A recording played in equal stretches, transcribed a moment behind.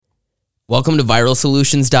Welcome to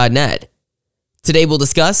ViralSolutions.net. Today we'll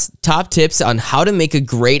discuss top tips on how to make a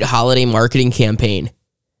great holiday marketing campaign.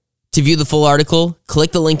 To view the full article,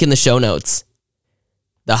 click the link in the show notes.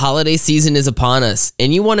 The holiday season is upon us,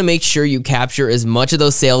 and you want to make sure you capture as much of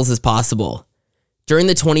those sales as possible. During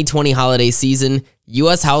the 2020 holiday season,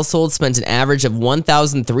 U.S. households spent an average of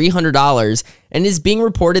 $1,300, and it is being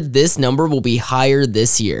reported this number will be higher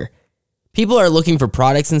this year. People are looking for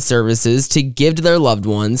products and services to give to their loved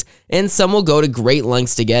ones, and some will go to great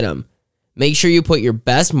lengths to get them. Make sure you put your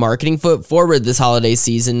best marketing foot forward this holiday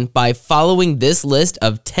season by following this list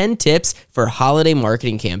of 10 tips for holiday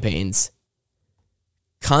marketing campaigns.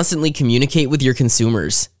 Constantly communicate with your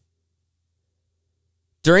consumers.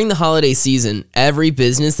 During the holiday season, every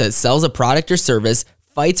business that sells a product or service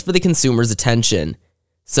fights for the consumer's attention.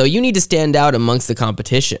 So you need to stand out amongst the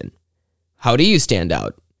competition. How do you stand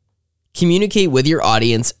out? Communicate with your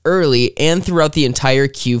audience early and throughout the entire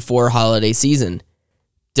Q4 holiday season.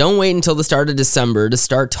 Don't wait until the start of December to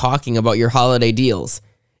start talking about your holiday deals.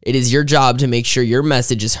 It is your job to make sure your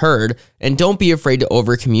message is heard, and don't be afraid to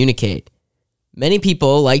over-communicate. Many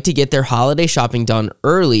people like to get their holiday shopping done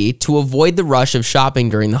early to avoid the rush of shopping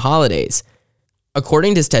during the holidays.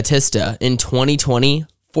 According to Statista, in 2020,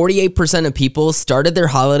 48% of people started their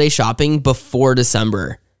holiday shopping before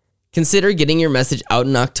December. Consider getting your message out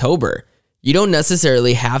in October. You don't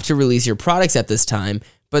necessarily have to release your products at this time,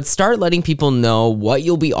 but start letting people know what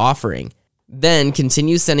you'll be offering. Then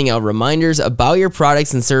continue sending out reminders about your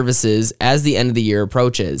products and services as the end of the year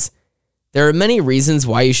approaches. There are many reasons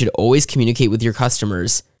why you should always communicate with your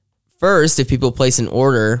customers. First, if people place an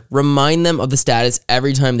order, remind them of the status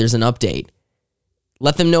every time there's an update.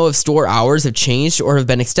 Let them know if store hours have changed or have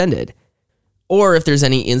been extended, or if there's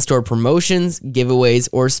any in-store promotions, giveaways,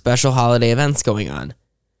 or special holiday events going on.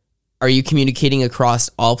 Are you communicating across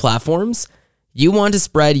all platforms? You want to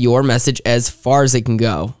spread your message as far as it can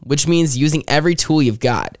go, which means using every tool you've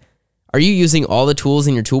got. Are you using all the tools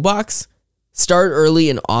in your toolbox? Start early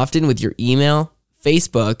and often with your email,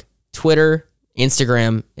 Facebook, Twitter,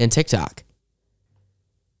 Instagram, and TikTok.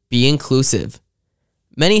 Be inclusive.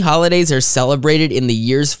 Many holidays are celebrated in the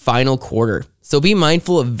year's final quarter, so be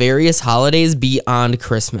mindful of various holidays beyond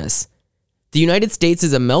Christmas. The United States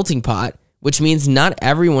is a melting pot, which means not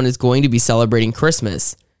everyone is going to be celebrating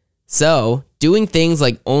Christmas. So, doing things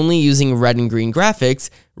like only using red and green graphics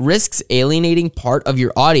risks alienating part of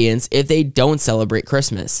your audience if they don't celebrate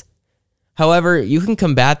Christmas. However, you can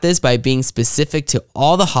combat this by being specific to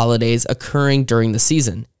all the holidays occurring during the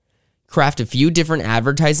season. Craft a few different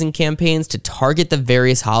advertising campaigns to target the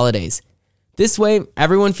various holidays. This way,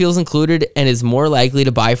 everyone feels included and is more likely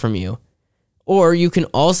to buy from you. Or you can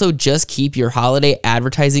also just keep your holiday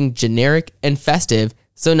advertising generic and festive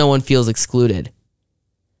so no one feels excluded.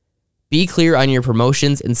 Be clear on your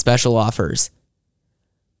promotions and special offers.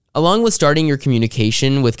 Along with starting your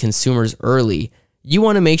communication with consumers early, you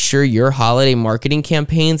want to make sure your holiday marketing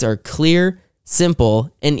campaigns are clear,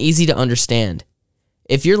 simple, and easy to understand.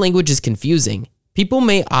 If your language is confusing, people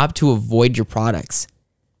may opt to avoid your products.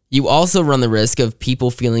 You also run the risk of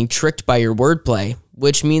people feeling tricked by your wordplay,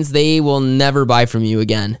 which means they will never buy from you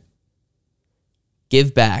again.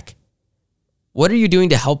 Give back. What are you doing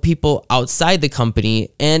to help people outside the company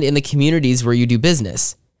and in the communities where you do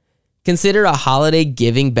business? Consider a holiday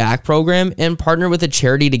giving back program and partner with a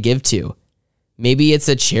charity to give to. Maybe it's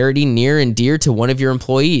a charity near and dear to one of your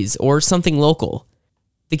employees or something local.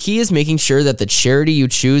 The key is making sure that the charity you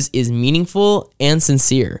choose is meaningful and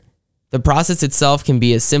sincere. The process itself can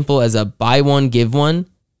be as simple as a buy one, give one,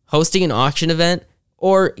 hosting an auction event,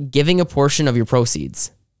 or giving a portion of your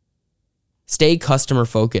proceeds. Stay customer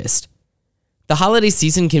focused. The holiday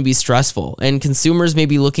season can be stressful, and consumers may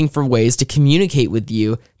be looking for ways to communicate with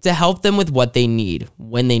you to help them with what they need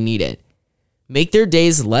when they need it. Make their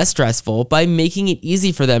days less stressful by making it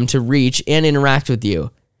easy for them to reach and interact with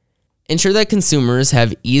you. Ensure that consumers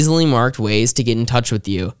have easily marked ways to get in touch with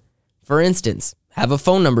you. For instance, have a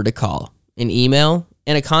phone number to call, an email,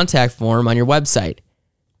 and a contact form on your website.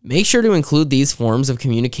 Make sure to include these forms of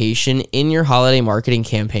communication in your holiday marketing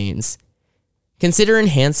campaigns. Consider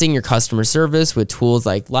enhancing your customer service with tools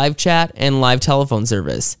like live chat and live telephone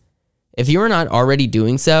service. If you are not already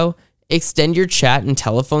doing so, extend your chat and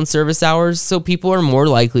telephone service hours so people are more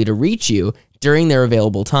likely to reach you during their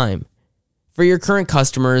available time. For your current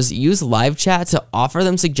customers, use live chat to offer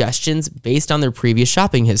them suggestions based on their previous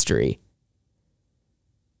shopping history.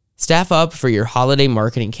 Staff up for your holiday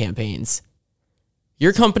marketing campaigns.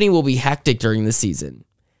 Your company will be hectic during the season.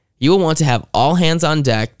 You will want to have all hands on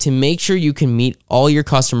deck to make sure you can meet all your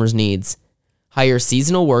customers' needs. Hire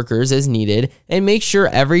seasonal workers as needed and make sure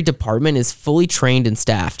every department is fully trained and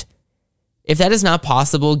staffed. If that is not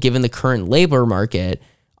possible given the current labor market,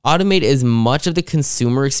 automate as much of the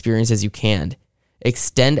consumer experience as you can.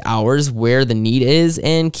 Extend hours where the need is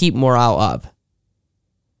and keep morale up.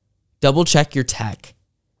 Double check your tech.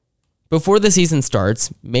 Before the season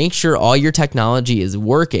starts, make sure all your technology is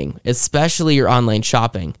working, especially your online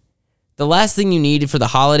shopping. The last thing you need for the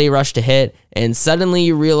holiday rush to hit, and suddenly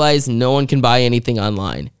you realize no one can buy anything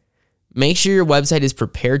online. Make sure your website is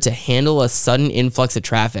prepared to handle a sudden influx of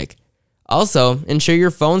traffic. Also, ensure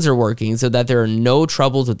your phones are working so that there are no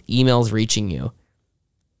troubles with emails reaching you.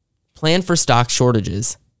 Plan for stock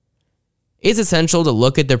shortages. It's essential to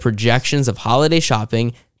look at the projections of holiday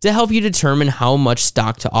shopping to help you determine how much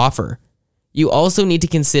stock to offer. You also need to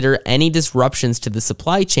consider any disruptions to the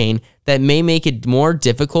supply chain that may make it more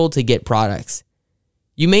difficult to get products.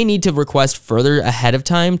 You may need to request further ahead of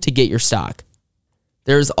time to get your stock.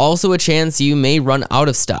 There is also a chance you may run out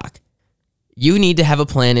of stock. You need to have a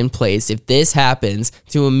plan in place if this happens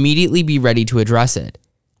to immediately be ready to address it.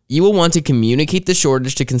 You will want to communicate the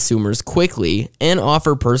shortage to consumers quickly and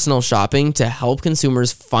offer personal shopping to help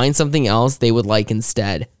consumers find something else they would like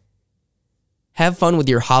instead. Have fun with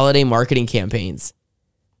your holiday marketing campaigns.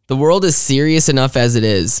 The world is serious enough as it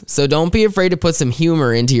is, so don't be afraid to put some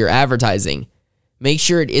humor into your advertising. Make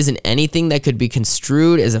sure it isn't anything that could be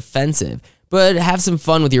construed as offensive, but have some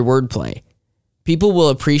fun with your wordplay. People will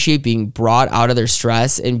appreciate being brought out of their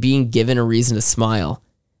stress and being given a reason to smile.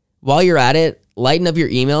 While you're at it, lighten up your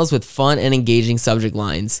emails with fun and engaging subject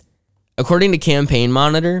lines. According to Campaign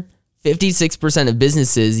Monitor, 56% of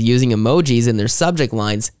businesses using emojis in their subject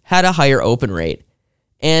lines had a higher open rate.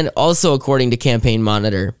 And also according to Campaign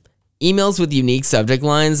Monitor, emails with unique subject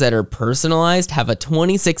lines that are personalized have a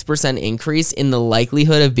 26% increase in the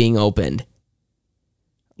likelihood of being opened.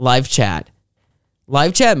 Live chat.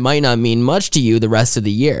 Live chat might not mean much to you the rest of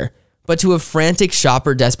the year, but to a frantic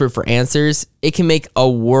shopper desperate for answers, it can make a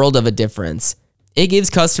world of a difference. It gives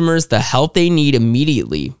customers the help they need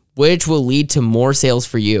immediately, which will lead to more sales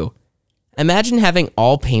for you. Imagine having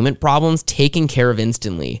all payment problems taken care of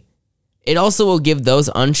instantly. It also will give those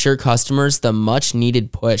unsure customers the much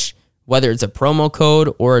needed push, whether it's a promo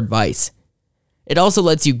code or advice. It also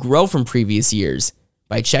lets you grow from previous years.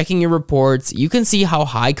 By checking your reports, you can see how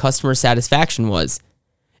high customer satisfaction was.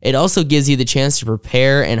 It also gives you the chance to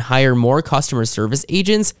prepare and hire more customer service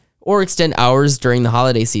agents or extend hours during the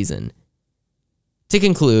holiday season. To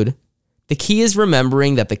conclude, the key is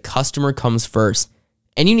remembering that the customer comes first,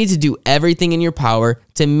 and you need to do everything in your power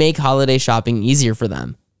to make holiday shopping easier for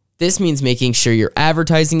them. This means making sure your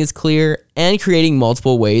advertising is clear and creating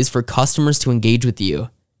multiple ways for customers to engage with you.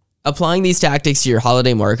 Applying these tactics to your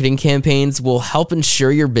holiday marketing campaigns will help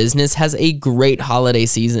ensure your business has a great holiday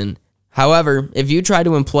season. However, if you try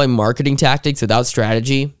to employ marketing tactics without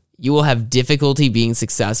strategy, you will have difficulty being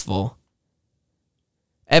successful.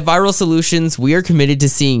 At Viral Solutions, we are committed to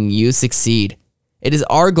seeing you succeed. It is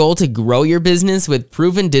our goal to grow your business with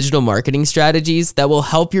proven digital marketing strategies that will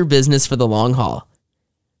help your business for the long haul.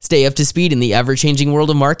 Stay up to speed in the ever-changing world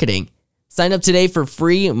of marketing. Sign up today for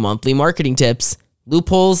free monthly marketing tips,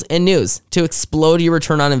 loopholes, and news to explode your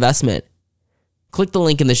return on investment. Click the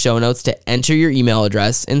link in the show notes to enter your email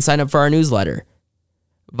address and sign up for our newsletter.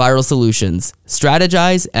 Viral Solutions.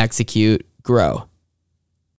 Strategize, execute, grow.